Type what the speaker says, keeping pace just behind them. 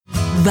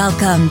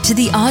Welcome to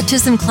the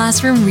Autism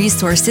Classroom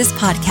Resources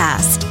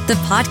Podcast, the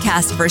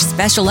podcast for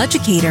special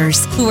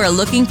educators who are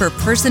looking for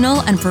personal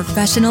and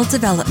professional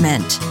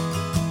development.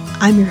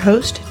 I'm your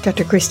host,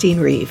 Dr. Christine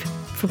Reeve.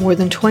 For more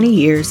than 20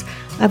 years,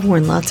 I've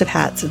worn lots of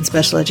hats in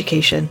special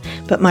education,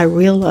 but my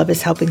real love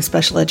is helping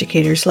special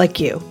educators like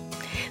you.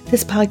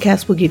 This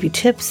podcast will give you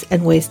tips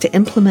and ways to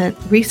implement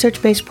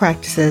research-based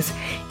practices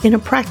in a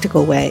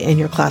practical way in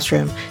your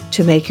classroom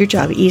to make your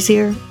job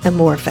easier and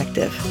more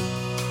effective.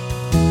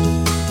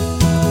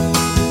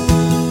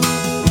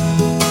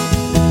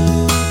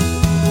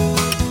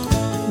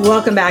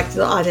 Welcome back to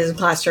the Autism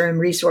Classroom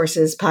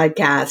Resources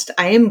Podcast.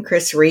 I am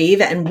Chris Reeve,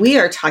 and we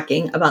are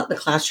talking about the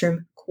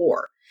classroom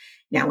core.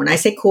 Now, when I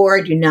say core,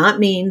 I do not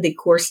mean the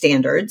core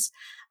standards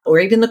or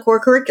even the core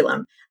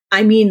curriculum.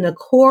 I mean the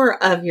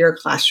core of your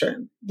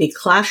classroom, the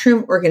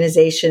classroom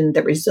organization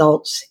that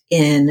results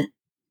in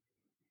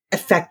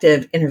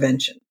effective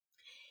intervention.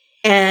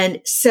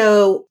 And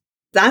so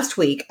last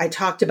week, I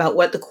talked about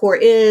what the core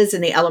is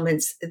and the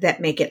elements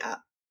that make it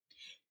up.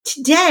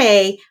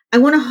 Today, I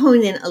want to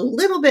hone in a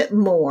little bit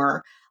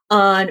more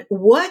on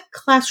what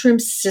classroom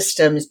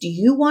systems do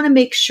you want to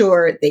make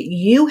sure that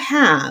you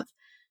have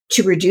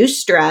to reduce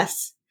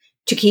stress,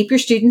 to keep your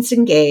students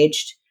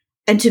engaged,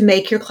 and to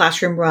make your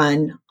classroom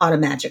run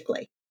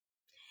automatically.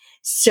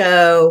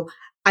 So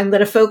I'm going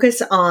to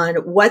focus on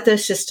what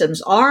those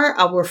systems are.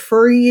 I'll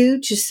refer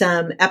you to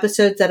some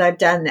episodes that I've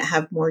done that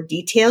have more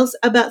details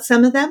about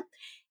some of them.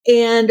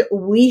 And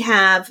we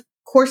have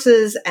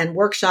courses and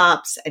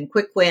workshops and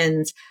quick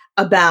wins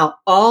about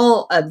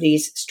all of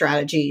these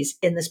strategies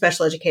in the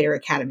Special Educator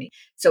Academy.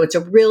 So it's a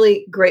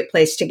really great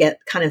place to get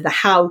kind of the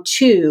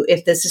how-to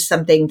if this is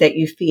something that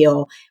you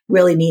feel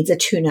really needs a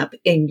tune-up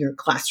in your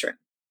classroom.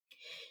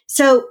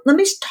 So let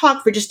me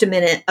talk for just a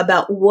minute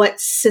about what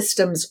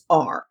systems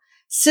are.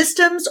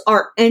 Systems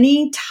are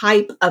any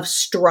type of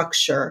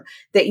structure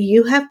that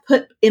you have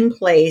put in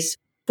place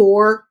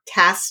for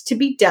tasks to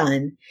be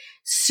done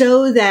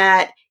so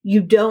that you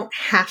don't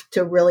have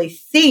to really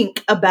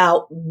think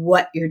about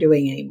what you're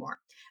doing anymore.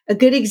 A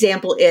good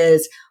example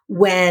is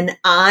when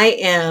I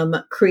am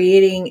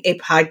creating a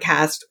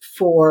podcast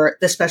for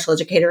the Special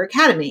Educator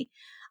Academy,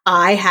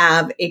 I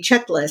have a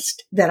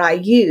checklist that I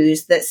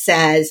use that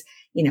says,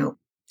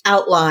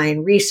 outline,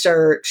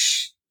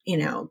 research,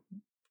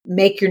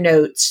 make your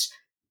notes,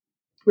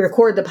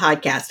 record the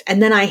podcast.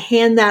 And then I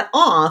hand that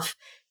off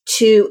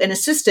to an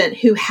assistant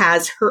who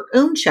has her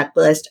own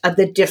checklist of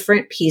the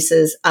different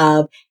pieces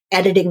of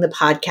editing the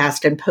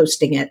podcast and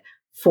posting it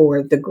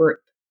for the group.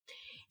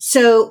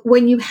 So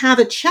when you have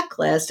a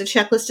checklist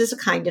is a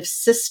kind of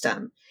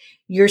system.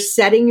 You're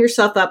setting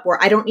yourself up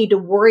where I don't need to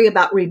worry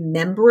about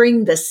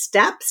remembering the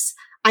steps.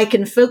 I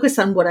can focus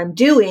on what I'm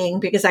doing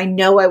because I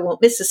know I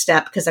won't miss a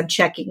step because I'm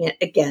checking it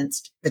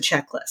against the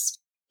checklist.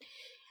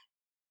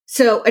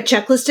 So a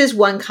checklist is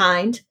one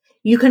kind.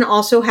 You can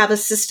also have a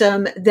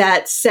system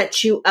that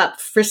sets you up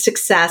for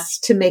success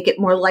to make it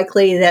more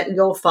likely that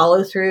you'll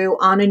follow through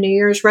on a New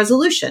Year's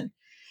resolution.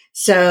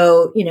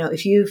 So,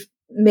 if you've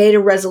made a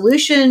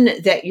resolution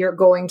that you're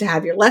going to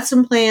have your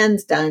lesson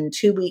plans done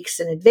 2 weeks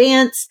in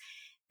advance,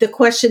 the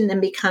question then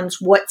becomes,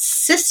 what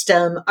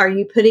system are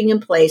you putting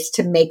in place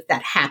to make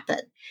that happen?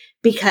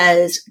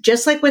 Because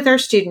just like with our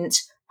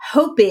students,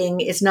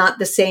 hoping is not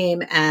the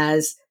same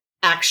as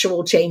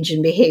actual change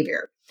in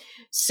behavior.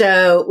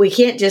 So we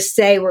can't just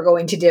say we're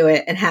going to do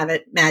it and have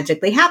it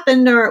magically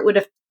happen, or it would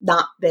have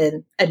not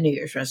been a New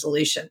Year's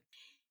resolution.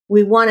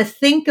 We want to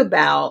think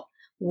about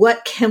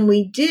what can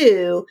we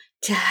do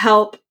to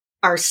help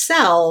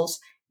ourselves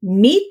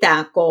meet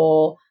that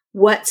goal.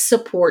 What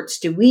supports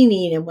do we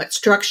need and what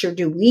structure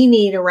do we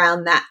need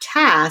around that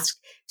task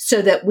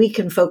so that we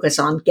can focus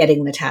on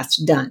getting the task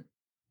done?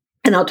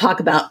 And I'll talk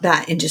about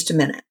that in just a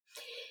minute.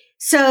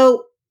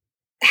 So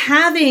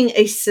having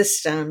a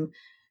system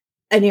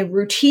and a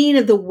routine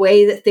of the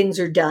way that things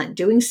are done,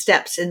 doing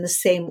steps in the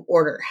same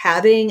order,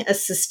 having a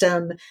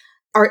system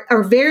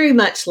are very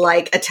much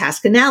like a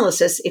task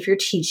analysis if you're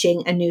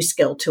teaching a new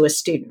skill to a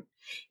student.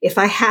 If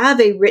I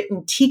have a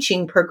written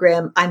teaching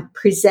program, I'm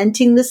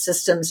presenting the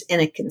systems in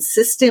a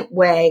consistent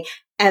way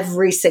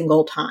every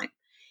single time.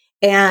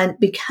 And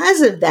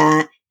because of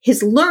that,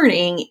 his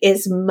learning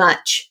is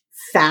much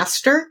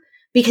faster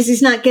because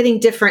he's not getting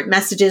different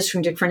messages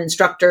from different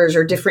instructors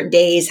or different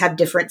days have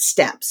different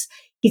steps.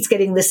 He's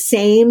getting the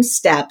same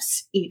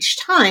steps each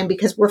time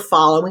because we're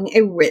following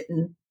a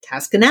written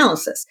task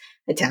analysis.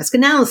 A task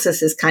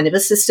analysis is kind of a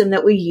system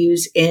that we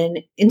use in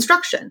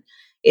instruction.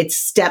 It's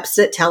steps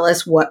that tell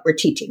us what we're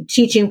teaching.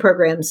 Teaching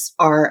programs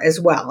are as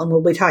well. And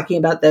we'll be talking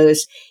about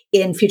those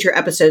in future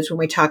episodes when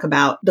we talk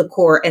about the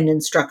core and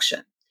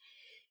instruction.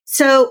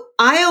 So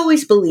I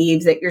always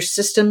believe that your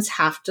systems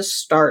have to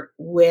start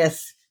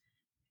with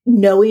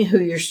knowing who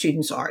your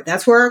students are.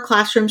 That's where our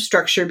classroom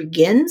structure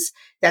begins.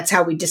 That's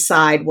how we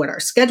decide what our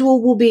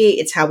schedule will be.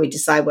 It's how we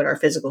decide what our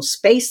physical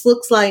space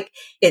looks like.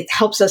 It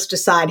helps us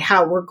decide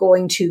how we're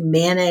going to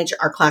manage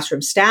our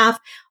classroom staff.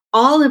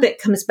 All of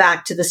it comes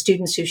back to the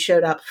students who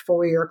showed up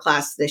for your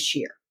class this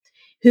year.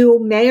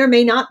 who may or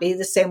may not be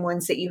the same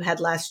ones that you had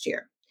last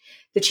year.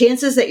 The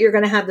chances that you're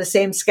going to have the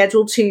same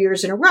schedule 2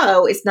 years in a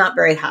row is not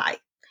very high.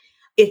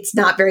 It's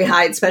not very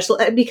high,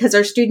 especially because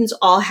our students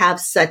all have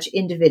such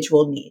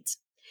individual needs.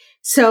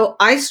 So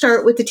I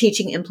start with the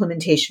teaching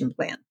implementation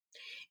plan.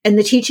 And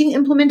the teaching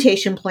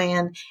implementation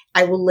plan,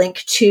 I will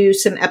link to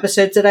some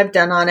episodes that I've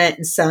done on it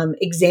and some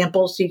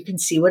examples so you can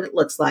see what it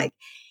looks like,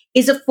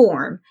 is a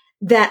form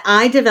that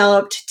I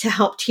developed to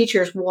help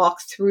teachers walk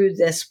through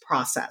this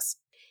process.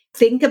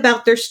 Think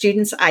about their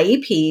students'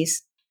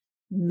 IEPs,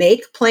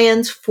 make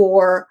plans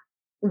for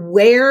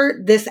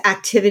where this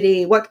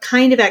activity, what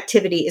kind of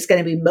activity is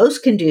going to be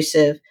most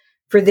conducive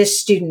for this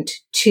student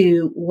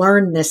to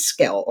learn this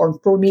skill or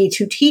for me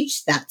to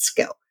teach that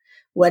skill.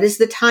 What is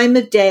the time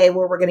of day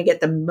where we're going to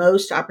get the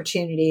most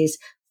opportunities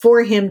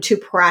for him to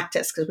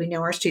practice? Because we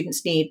know our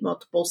students need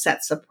multiple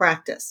sets of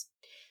practice.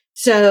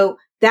 So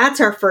that's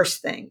our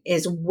first thing,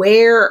 is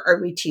where are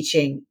we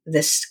teaching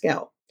this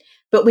skill?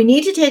 But we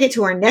need to take it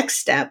to our next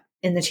step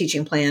in the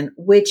teaching plan,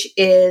 which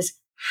is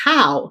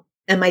how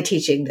am I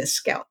teaching this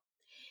skill?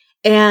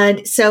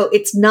 And so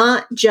it's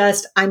not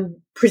just I'm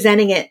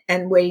presenting it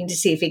and waiting to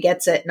see if he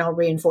gets it and I'll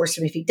reinforce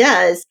him if he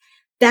does.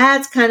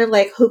 That's kind of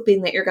like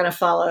hoping that you're going to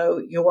follow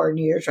your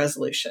New Year's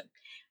resolution.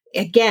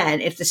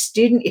 Again, if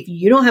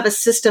you don't have a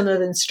system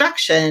of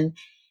instruction,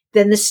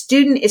 then the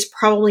student is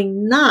probably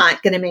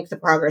not going to make the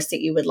progress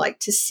that you would like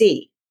to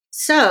see.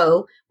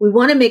 So we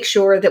want to make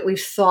sure that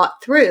we've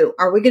thought through,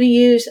 are we going to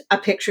use a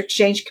picture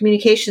exchange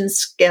communication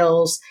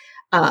skills,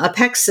 a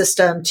PEC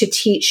system to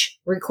teach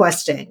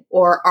requesting?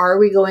 Or are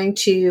we going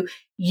to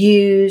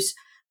use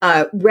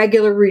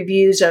regular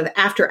reviews of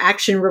after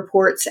action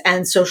reports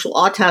and social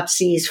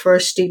autopsies for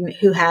a student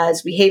who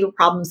has behavior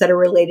problems that are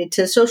related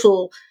to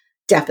social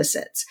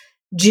deficits?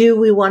 Do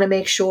we want to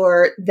make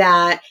sure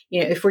that,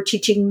 if we're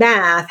teaching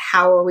math,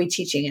 how are we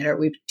teaching it? Are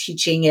we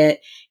teaching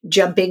it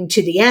jumping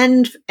to the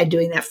end and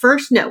doing that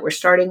first? No, we're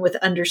starting with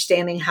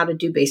understanding how to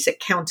do basic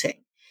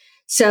counting.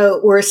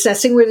 So we're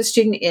assessing where the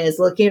student is,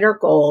 looking at our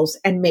goals,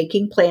 and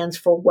making plans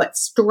for what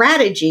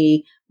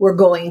strategy we're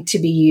going to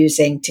be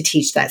using to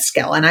teach that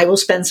skill. And I will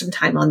spend some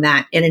time on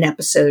that in an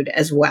episode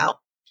as well.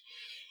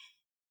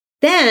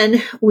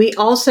 Then we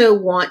also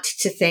want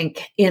to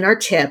think in our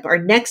tip, our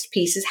next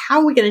piece is how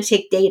are we going to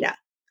take data?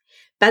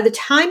 By the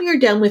time you're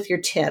done with your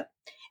tip,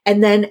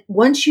 and then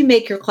once you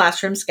make your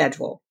classroom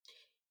schedule,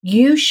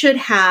 you should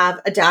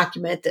have a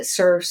document that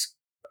serves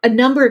a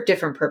number of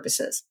different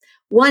purposes.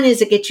 One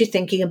is it gets you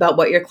thinking about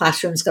what your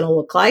classroom is going to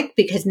look like,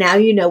 because now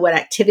you know what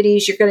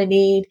activities you're going to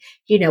need,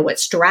 you know what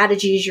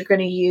strategies you're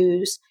going to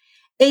use,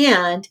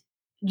 and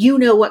you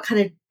know what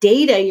kind of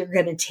data you're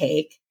going to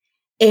take,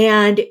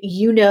 and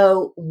you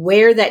know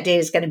where that data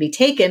is going to be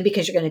taken,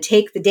 because you're going to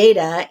take the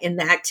data in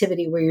the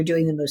activity where you're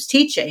doing the most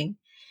teaching.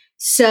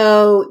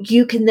 So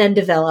you can then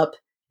develop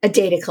a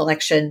data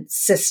collection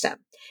system.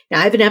 Now,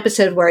 I have an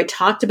episode where I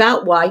talked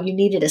about why you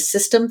needed a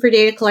system for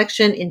data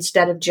collection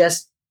instead of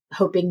just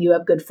hoping you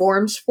have good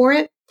forms for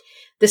it.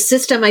 The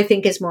system, I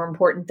think, is more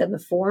important than the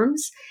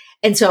forms.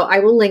 And so I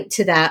will link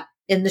to that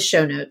in the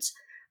show notes.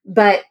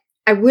 But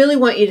I really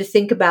want you to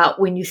think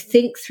about, when you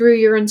think through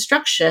your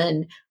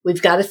instruction,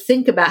 we've got to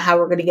think about how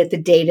we're going to get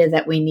the data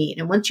that we need.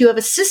 And once you have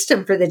a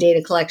system for the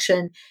data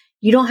collection,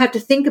 you don't have to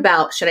think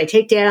about, should I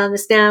take data on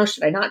this now?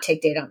 Should I not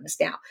take data on this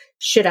now?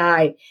 Should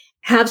I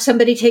have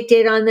somebody take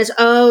data on this?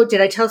 Oh,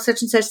 did I tell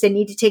such and such they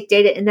need to take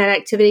data in that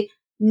activity?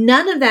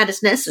 None of that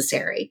is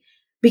necessary,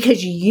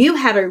 because you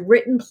have a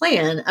written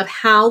plan of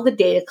how the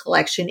data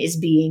collection is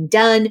being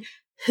done,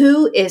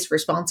 who is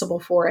responsible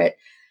for it.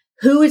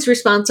 Who is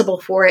responsible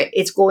for it?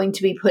 It's going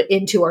to be put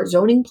into our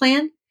zoning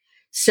plan.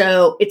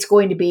 So it's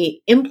going to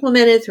be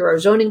implemented through our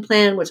zoning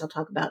plan, which I'll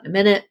talk about in a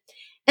minute.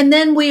 And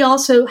then we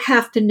also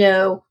have to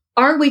know,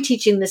 are we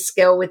teaching this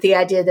skill with the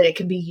idea that it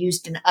can be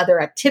used in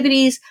other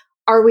activities?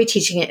 Are we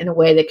teaching it in a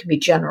way that can be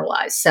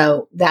generalized?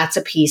 So that's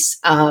a piece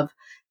of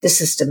the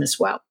system as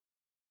well.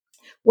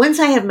 Once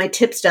I have my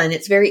tips done,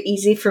 it's very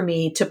easy for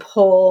me to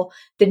pull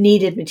the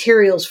needed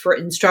materials for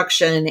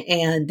instruction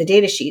and the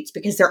data sheets,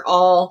 because they're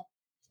all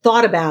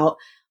thought about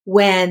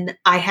when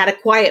I had a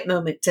quiet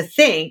moment to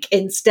think,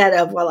 instead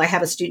of, well, I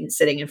have a student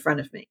sitting in front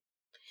of me.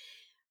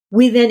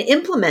 We then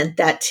implement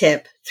that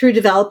tip through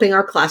developing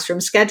our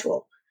classroom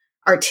schedule.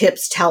 Our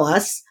tips tell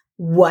us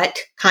what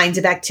kinds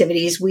of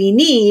activities we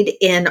need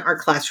in our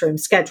classroom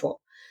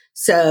schedule.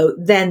 So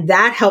then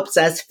that helps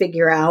us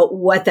figure out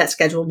what that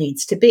schedule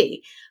needs to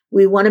be.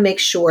 We want to make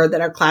sure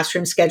that our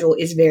classroom schedule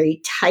is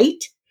very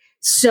tight,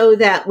 so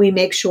that we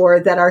make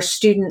sure that our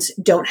students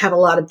don't have a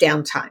lot of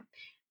downtime.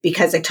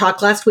 Because I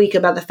talked last week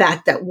about the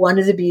fact that one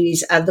of the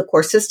beauties of the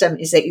core system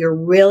is that you're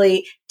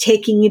really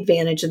taking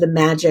advantage of the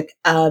magic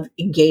of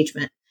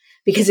engagement.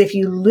 Because if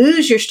you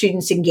lose your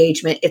students'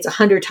 engagement, it's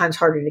 100 times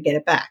harder to get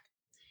it back.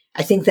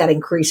 I think that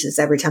increases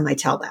every time I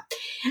tell that.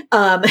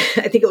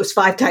 I think it was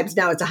 5 times.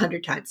 Now it's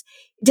 100 times.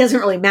 It doesn't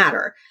really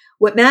matter.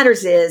 What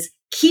matters is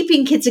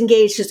keeping kids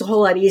engaged is a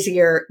whole lot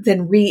easier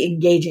than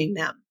re-engaging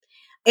them.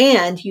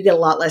 And you get a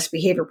lot less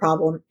behavior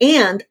problem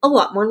and a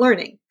lot more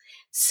learning.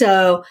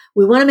 So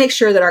we want to make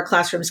sure that our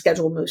classroom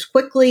schedule moves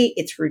quickly.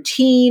 It's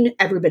routine.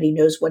 Everybody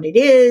knows what it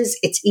is.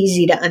 It's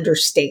easy to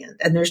understand.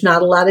 And there's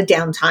not a lot of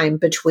downtime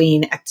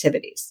between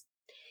activities.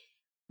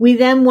 We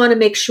then want to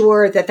make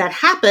sure that that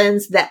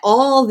happens, that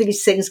all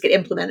these things get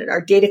implemented. Our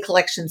data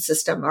collection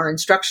system, our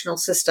instructional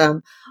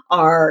system,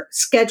 our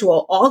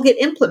schedule all get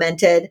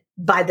implemented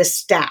by the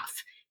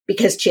staff,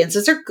 because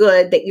chances are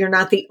good that you're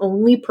not the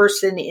only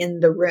person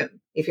in the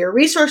room. If you're a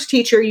resource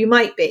teacher, you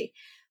might be.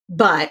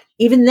 But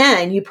even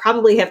then, you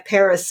probably have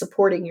paras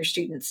supporting your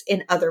students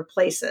in other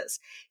places.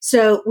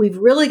 So we've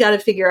really got to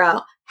figure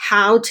out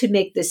how to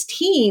make this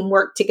team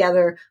work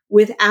together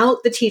without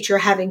the teacher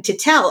having to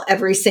tell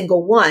every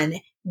single one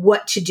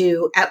what to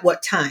do at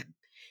what time.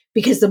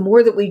 Because the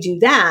more that we do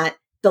that,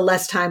 the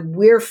less time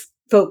we're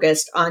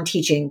focused on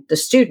teaching the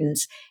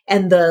students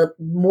and the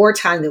more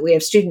time that we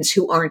have students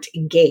who aren't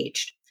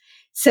engaged.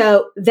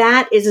 So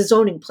that is a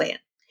zoning plan.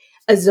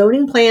 A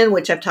zoning plan,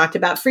 which I've talked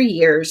about for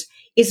years,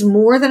 is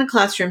more than a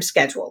classroom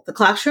schedule. The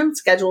classroom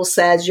schedule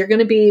says you're going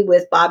to be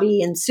with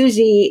Bobby and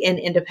Susie in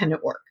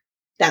independent work.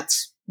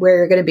 That's where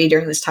you're going to be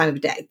during this time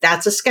of day.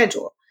 That's a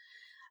schedule.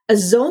 A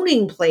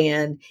zoning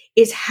plan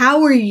is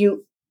how are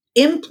you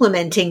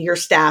implementing your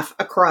staff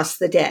across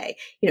the day?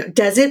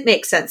 Does it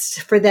make sense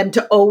for them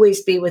to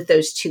always be with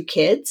those two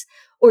kids?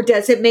 Or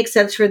does it make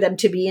sense for them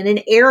to be in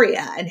an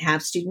area and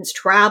have students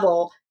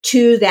travel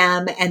to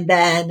them and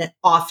then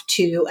off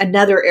to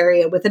another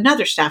area with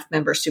another staff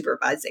member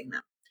supervising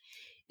them?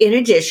 In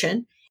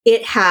addition,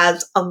 it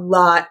has a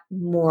lot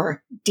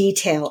more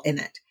detail in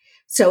it.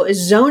 So a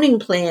zoning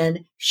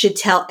plan should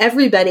tell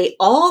everybody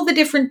all the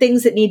different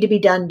things that need to be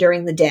done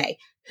during the day.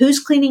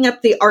 Who's cleaning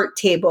up the art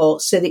table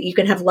so that you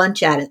can have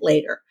lunch at it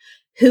later?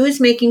 Who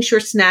is making sure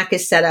snack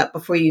is set up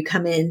before you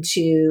come in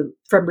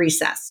from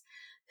recess?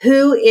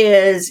 Who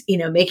is,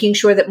 making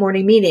sure that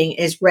morning meeting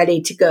is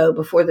ready to go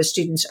before the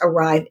students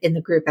arrive in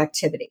the group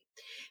activity?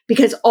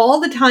 Because all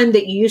the time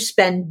that you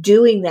spend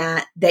doing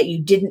that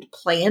you didn't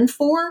plan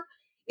for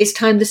is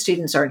time the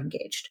students aren't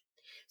engaged.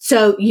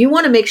 So you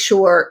want to make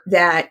sure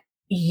that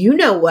you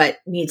know what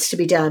needs to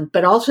be done,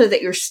 but also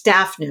that your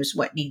staff knows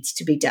what needs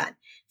to be done.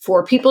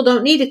 4 people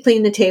don't need to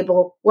clean the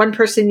table. 1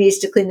 person needs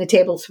to clean the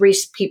table. 3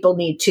 people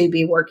need to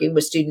be working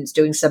with students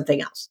doing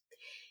something else.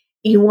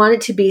 You want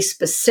it to be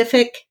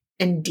specific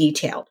and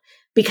detailed,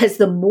 because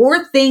the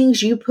more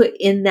things you put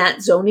in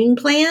that zoning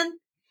plan,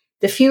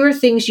 the fewer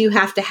things you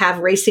have to have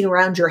racing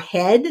around your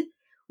head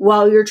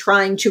while you're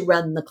trying to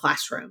run the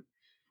classroom.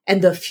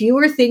 And the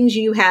fewer things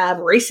you have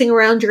racing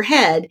around your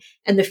head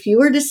and the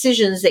fewer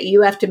decisions that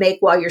you have to make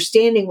while you're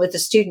standing with a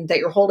student that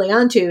you're holding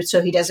on to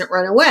so he doesn't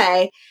run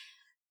away,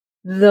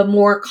 the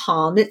more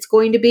calm it's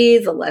going to be,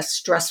 the less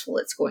stressful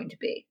it's going to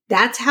be.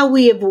 That's how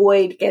we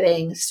avoid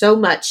getting so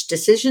much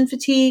decision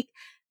fatigue.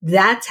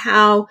 That's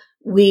how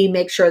we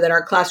make sure that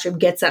our classroom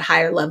gets that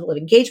higher level of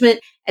engagement.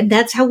 And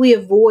that's how we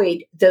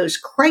avoid those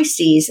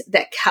crises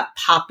that kept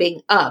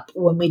popping up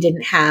when we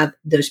didn't have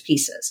those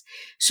pieces.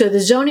 So the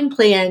zoning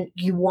plan,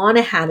 you want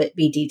to have it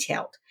be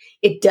detailed.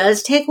 It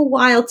does take a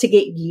while to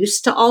get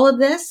used to all of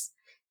this.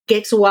 It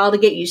takes a while to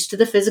get used to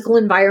the physical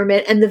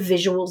environment and the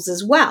visuals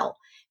as well,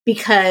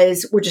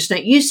 because we're just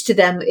not used to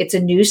them. It's a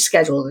new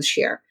schedule this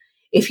year.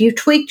 If you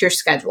tweaked your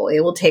schedule,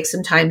 it will take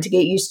some time to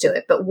get used to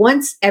it. But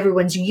once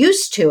everyone's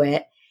used to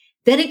it,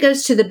 then it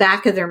goes to the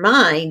back of their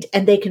mind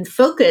and they can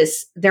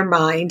focus their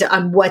mind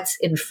on what's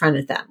in front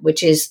of them,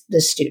 which is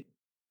the student.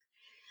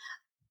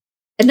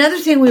 Another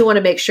thing we want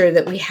to make sure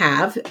that we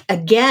have,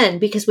 again,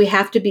 because we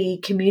have to be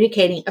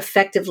communicating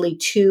effectively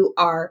to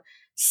our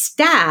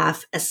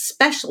staff,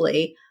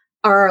 especially,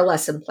 are our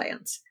lesson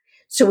plans.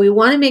 So we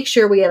want to make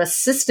sure we have a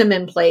system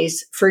in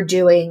place for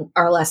doing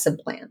our lesson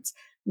plans.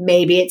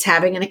 Maybe it's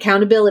having an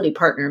accountability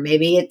partner.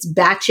 Maybe it's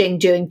batching,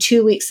 doing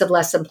 2 weeks of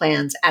lesson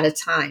plans at a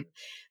time.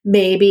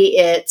 Maybe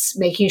it's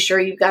making sure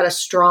you've got a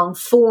strong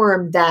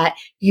form that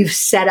you've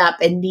set up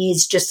and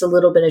needs just a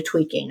little bit of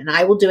tweaking. And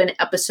I will do an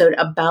episode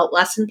about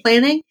lesson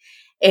planning,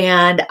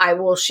 and I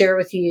will share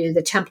with you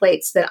the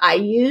templates that I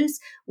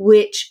use,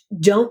 which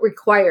don't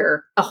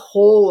require a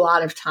whole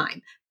lot of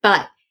time,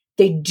 but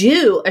they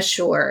do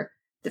assure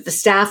that the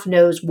staff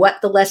knows what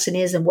the lesson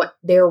is and what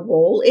their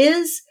role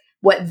is,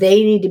 what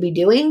they need to be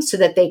doing so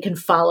that they can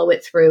follow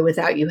it through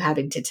without you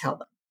having to tell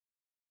them.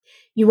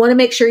 You want to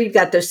make sure you've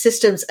got those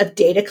systems of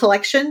data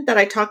collection that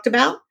I talked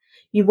about.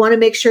 You want to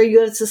make sure you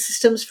have the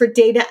systems for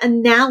data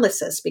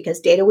analysis, because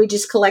data we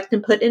just collect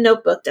and put in a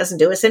notebook doesn't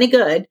do us any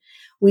good.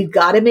 We've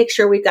got to make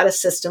sure we've got a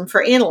system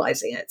for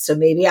analyzing it. So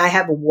maybe I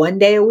have 1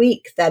 day a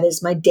week that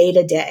is my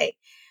data day.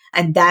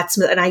 And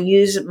I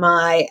use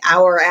my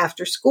hour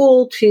after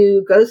school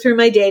to go through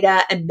my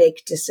data and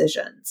make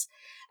decisions.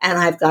 And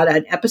I've got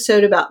an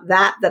episode about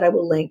that I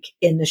will link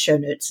in the show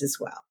notes as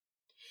well.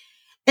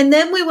 And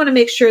then we want to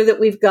make sure that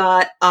we've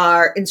got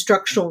our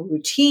instructional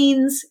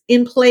routines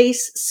in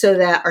place so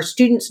that our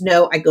students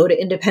know I go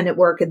to independent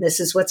work and this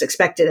is what's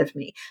expected of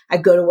me. I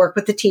go to work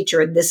with the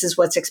teacher and this is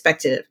what's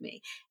expected of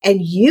me.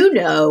 And you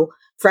know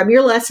from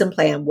your lesson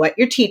plan what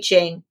you're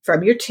teaching,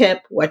 from your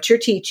tip what you're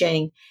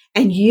teaching,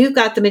 and you've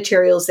got the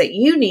materials that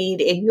you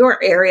need in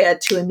your area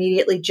to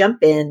immediately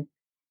jump in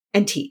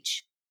and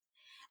teach.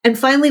 And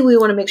finally, we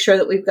want to make sure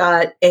that we've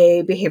got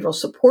a behavioral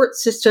support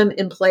system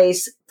in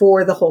place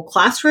for the whole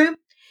classroom.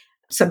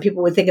 Some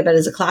people would think of it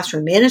as a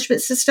classroom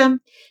management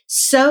system,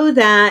 so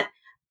that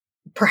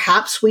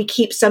perhaps we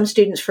keep some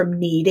students from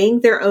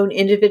needing their own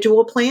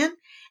individual plan,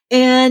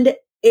 and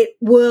it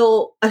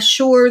will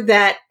assure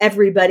that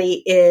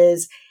everybody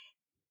is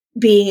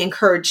being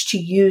encouraged to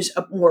use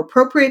a more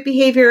appropriate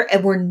behavior,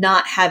 and we're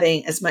not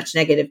having as much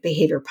negative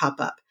behavior pop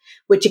up,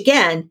 which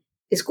again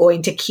is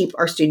going to keep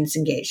our students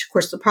engaged. Of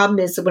course, the problem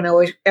is that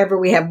whenever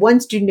we have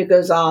one student who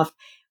goes off,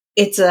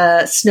 it's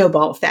a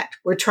snowball effect.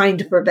 We're trying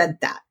to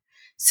prevent that.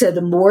 So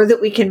the more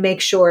that we can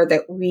make sure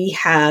that we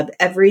have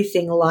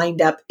everything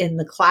lined up in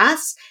the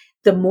class,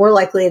 the more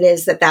likely it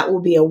is that that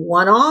will be a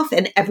one-off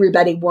and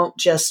everybody won't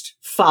just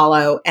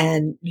follow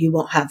and you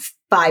won't have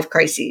 5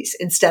 crises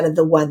instead of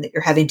the one that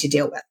you're having to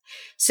deal with.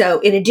 So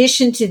in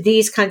addition to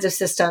these kinds of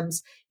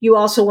systems, you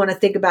also want to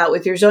think about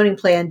with your zoning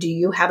plan, do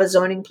you have a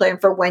zoning plan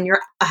for when you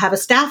have a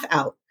staff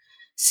out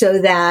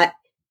so that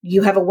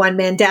you have a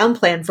one-man down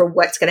plan for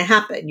what's going to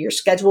happen? Your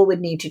schedule would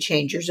need to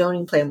change. Your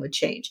zoning plan would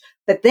change.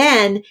 But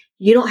then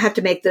you don't have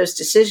to make those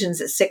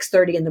decisions at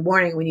 6:30 in the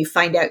morning when you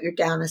find out you're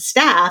down a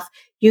staff.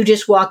 You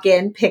just walk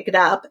in, pick it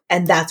up,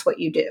 and that's what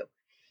you do.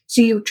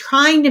 So you're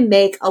trying to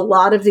make a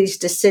lot of these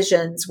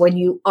decisions when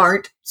you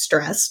aren't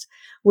stressed,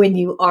 when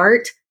you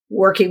aren't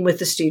working with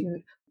the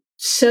student,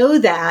 so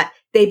that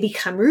they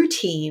become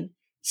routine,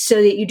 so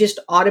that you just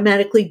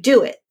automatically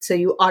do it. So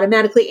you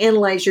automatically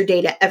analyze your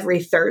data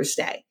every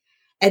Thursday.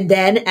 And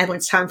then, and when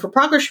it's time for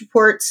progress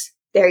reports,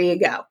 there you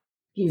go.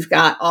 You've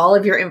got all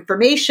of your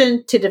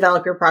information to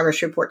develop your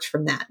progress reports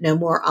from that. No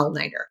more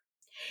all-nighter.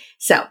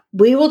 So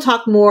we will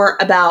talk more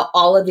about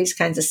all of these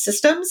kinds of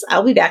systems.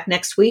 I'll be back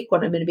next week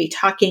when I'm going to be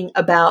talking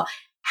about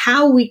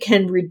how we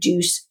can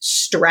reduce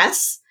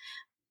stress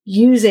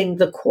using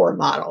the CORE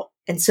model.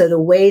 And so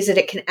the ways that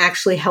it can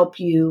actually help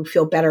you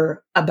feel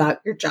better about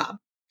your job.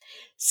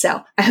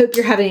 So I hope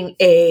you're having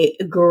a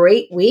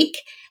great week,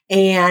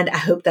 and I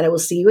hope that I will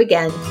see you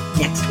again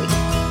next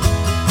week.